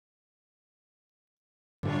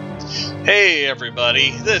Hey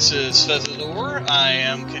everybody, this is Cesspool. I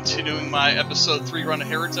am continuing my episode 3 run of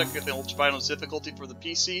Heretic with the ultra-violence difficulty for the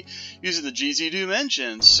PC using the GZ Doom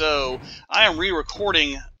engine. So I am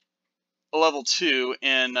re-recording level 2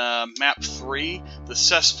 in map 3, the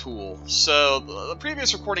Cesspool. So the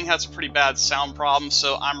previous recording had some pretty bad sound problems,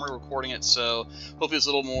 so I'm re-recording it, so hopefully it's a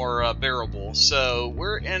little more bearable. So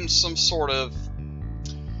we're in some sort of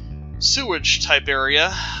sewage type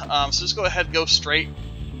area, so just go ahead and go straight.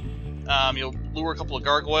 You'll lure a couple of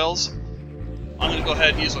gargoyles. I'm going to go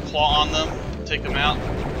ahead and use a claw on them, take them out,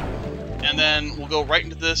 and then we'll go right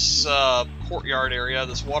into this courtyard area,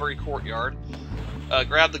 this watery courtyard.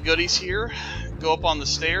 Grab the goodies here, go up on the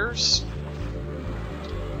stairs,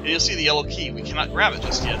 and you'll see the yellow key. We cannot grab it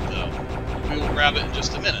just yet, though. We will grab it in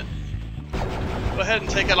just a minute. Go ahead and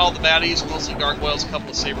take out all the baddies, mostly gargoyles, a couple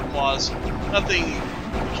of saber claws. Nothing you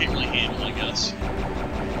can't really handle, I guess.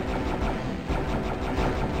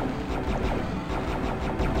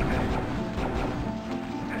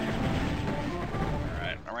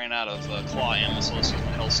 Out of claw ammo, so let's use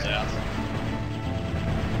my health staff.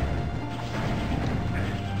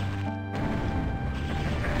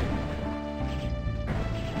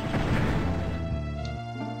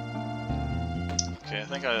 Okay, I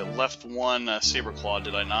think I left one saber claw,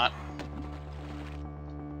 did I not?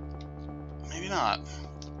 Maybe not.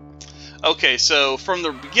 Okay, so from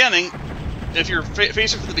the beginning, if you're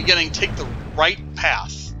facing from the beginning, take the right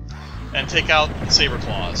path and take out the saber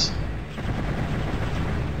claws.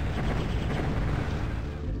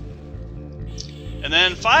 And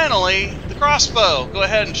then finally, the crossbow. Go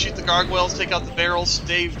ahead and shoot the gargoyles, take out the barrels,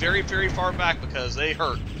 stay very, very far back because they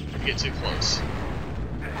hurt if you get too close.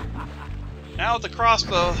 Now with the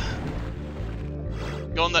crossbow,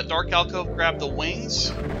 go in that dark alcove, grab the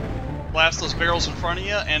wings, blast those barrels in front of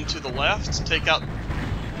you and to the left, take out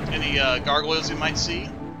any gargoyles you might see.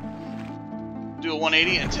 Do a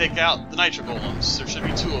 180 and take out the nitro golems. There should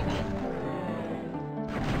be 2 of them.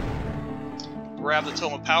 Grab the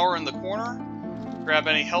tome of power in the corner. Grab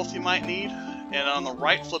any health you might need, and on the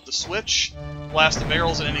right, flip the switch, blast the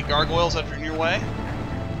barrels and any gargoyles that are in your way.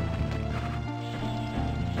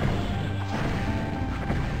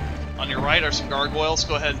 On your right are some gargoyles.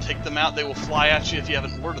 Go ahead and take them out. They will fly at you if you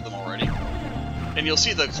haven't alerted them already. And you'll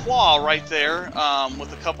see the claw right there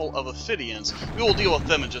with a couple of Ophidians. We will deal with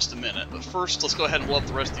them in just a minute, but first let's go ahead and blow up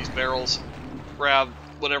the rest of these barrels. Grab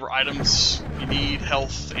whatever items you need,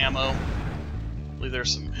 health, ammo. I believe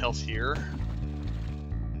there's some health here.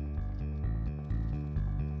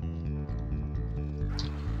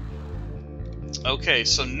 Okay,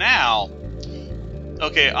 so now,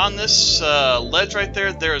 on this ledge right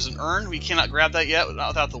there, there is an urn. We cannot grab that yet, not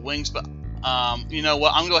without the wings, but you know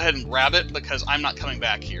what? I'm going to go ahead and grab it because I'm not coming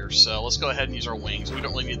back here. So let's go ahead and use our wings. We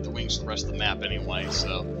don't really need the wings for the rest of the map anyway,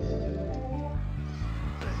 so.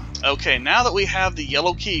 Okay, now that we have the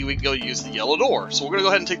yellow key, we can go use the yellow door. So we're going to go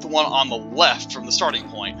ahead and take the one on the left from the starting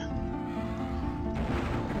point.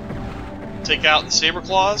 Take out the saber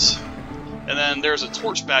claws. And then there's a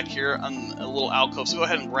torch back here on a little alcove, so go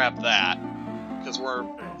ahead and grab that, because we're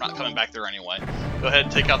not coming back there anyway. Go ahead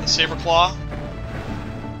and take out the saber claw,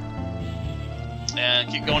 and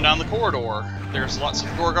keep going down the corridor. There's lots of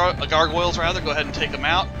gargoyles, rather. Go ahead and take them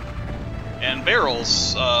out. And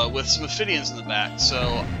barrels with some Ophidians in the back,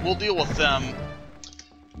 so we'll deal with them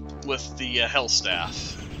with the health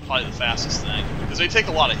staff. Probably the fastest thing, because they take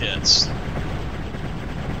a lot of hits.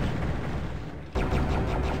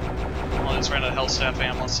 I just ran out of health staff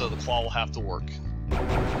ammo, so the claw will have to work.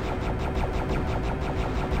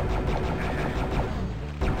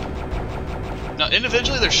 Now,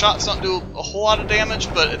 individually, their shots don't do a whole lot of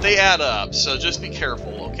damage, but they add up, so just be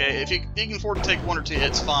careful, okay? If you can afford to take 1 or 2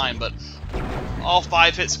 hits, fine, but all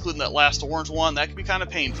 5 hits, including that last orange one, that can be kind of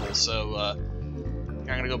painful, so I'm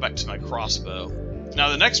going to go back to my crossbow. Now,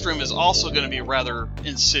 the next room is also going to be rather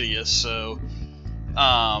insidious, so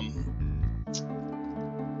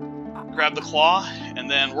grab the claw,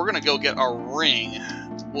 and then we're going to go get our ring.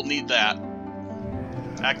 We'll need that.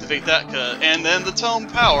 Activate that, and then the tome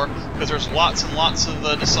power, because there's lots and lots of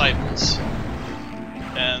disciples.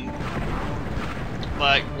 And,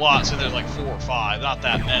 like, lots, and there's like 4 or 5, not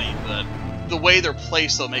that many, but the way they're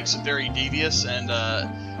placed, though, makes it very devious, and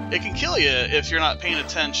it can kill you if you're not paying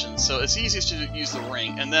attention, so it's easiest to use the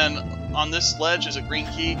ring. And then on this ledge is a green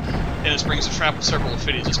key, and it brings a trap with several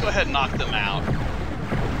Ophidians. Just go ahead and knock them out.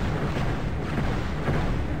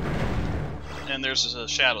 And there's a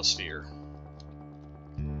shadow sphere.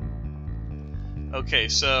 Okay,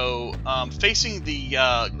 so facing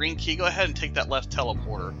the green key, go ahead and take that left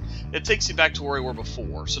teleporter. It takes you back to where we were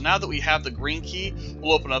before. So now that we have the green key,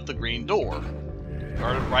 we'll open up the green door.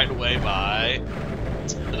 guarded right away by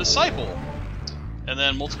the Disciple. And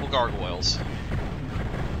then multiple gargoyles.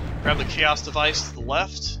 Grab the Chaos device to the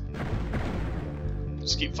left.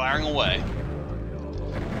 Just keep firing away.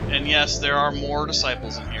 And yes, there are more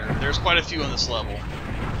Disciples in here. There's quite a few in this level.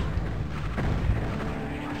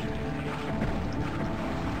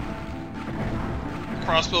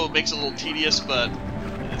 Crossbow makes it a little tedious, but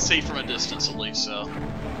it's safe from a distance at least, so.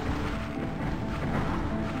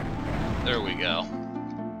 There we go.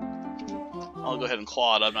 I'll go ahead and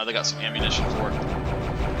claw it up now they got some ammunition for it.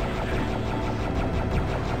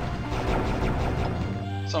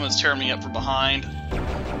 Someone's tearing me up from behind.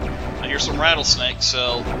 I hear some rattlesnakes,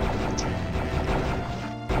 so.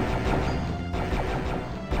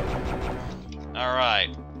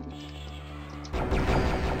 Alright.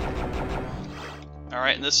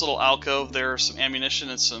 Alright, in this little alcove there's some ammunition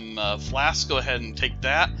and some flasks. Go ahead and take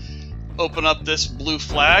that. Open up this blue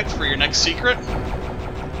flag for your next secret.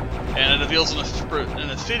 And it reveals an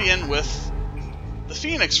Ophidian with the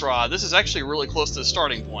Phoenix Rod. This is actually really close to the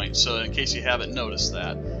starting point, so in case you haven't noticed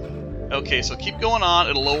that. Okay, so keep going on.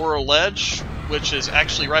 It'll lower a ledge, which is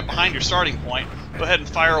actually right behind your starting point. Go ahead and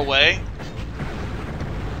fire away.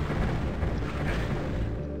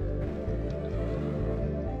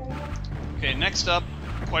 Okay, next up,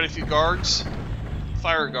 quite a few guards,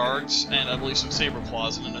 fire guards, and I believe some saber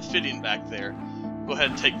claws and an Ophidian back there. Go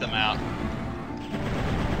ahead and take them out.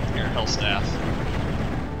 Here, Hellstaff.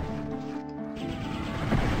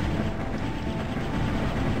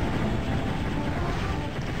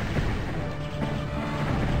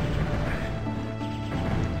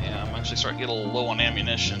 Yeah, I'm actually starting to get a little low on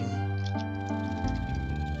ammunition.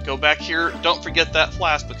 Go back here. Don't forget that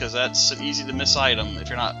flask because that's an easy to miss item if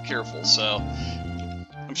you're not careful. So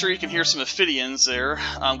I'm sure you can hear some Ophidians there.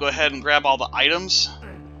 Go ahead and grab all the items.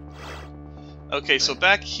 Okay, so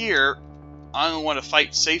back here, I'm going to want to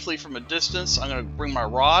fight safely from a distance. I'm going to bring my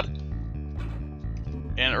rod,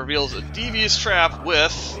 and it reveals a devious trap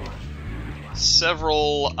with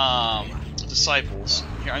several disciples.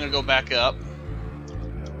 Here, I'm going to go back up,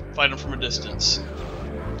 fight them from a distance.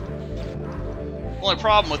 The only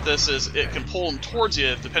problem with this is it can pull them towards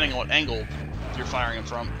you depending on what angle you're firing them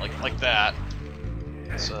from, like that.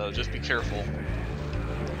 So just be careful.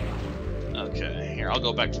 Okay, here, I'll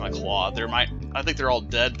go back to my claw. I think they're all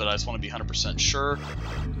dead, but I just want to be 100% sure.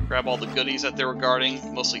 Grab all the goodies that they were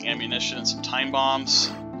guarding, mostly ammunition and some time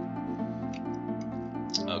bombs.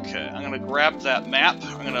 Okay, I'm going to grab that map.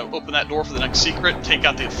 I'm going to open that door for the next secret, take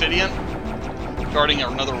out the Ophidian, guarding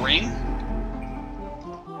another ring.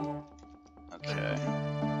 Okay.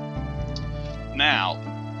 Now,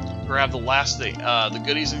 grab the last of the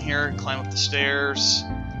goodies in here, climb up the stairs,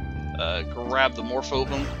 grab the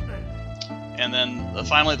Morphobum, and then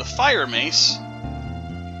finally the Fire Mace,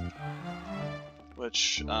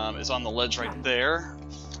 which is on the ledge right there.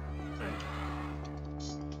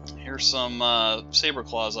 Here's some Saber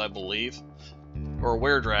Claws, I believe, or a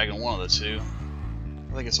Were Dragon, one of the two.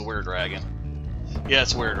 I think it's a Were Dragon. Yeah,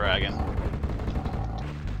 it's a Were Dragon.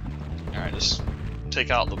 Alright, just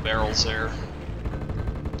take out the barrels there.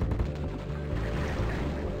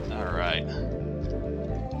 Alright.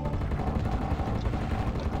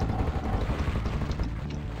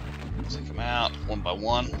 Take them out one by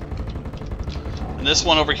one. And this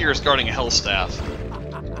one over here is guarding a Hellstaff.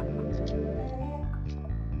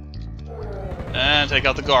 And take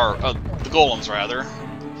out the golems, rather.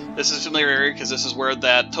 This is a familiar area because this is where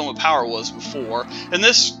that Tome of Power was before. And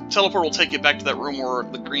this teleport will take you back to that room where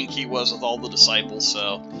the green key was with all the disciples,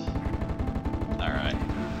 so. Alright,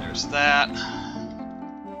 there's that.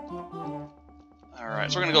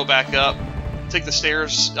 Alright, so we're going to go back up. Take the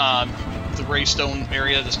stairs to the gray stone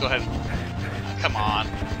area. Just go ahead and. Come on.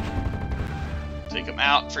 Take them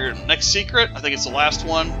out for your next secret. I think it's the last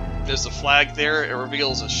one. There's the flag there. It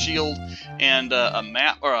reveals a shield and a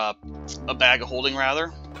map, or a bag of holding,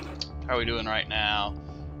 rather. How are we doing right now?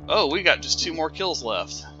 Oh, we got just 2 more kills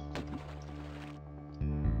left.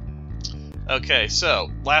 Okay, so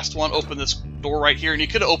last one. Open this door right here, and you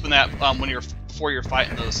could have opened that before you're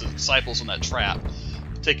fighting those disciples in that trap.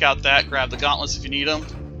 Take out that. Grab the gauntlets if you need them.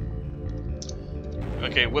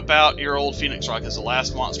 Okay, whip out your old Phoenix Rod because the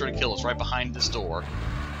last monster to kill is right behind this door.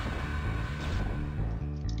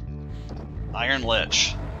 Iron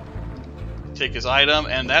Lich. Take his item,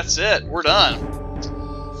 and that's it. We're done.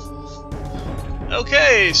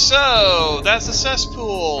 Okay, so that's the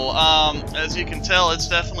Cesspool. As you can tell, it's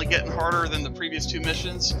definitely getting harder than the previous 2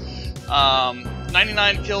 missions.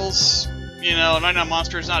 99 kills, 99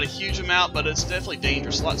 monsters, not a huge amount, but it's definitely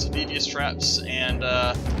dangerous. Lots of devious traps, and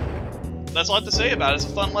that's all I have to say about it. It's a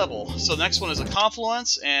fun level. So the next one is a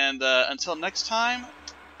Confluence, and until next time,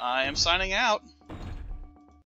 I am signing out.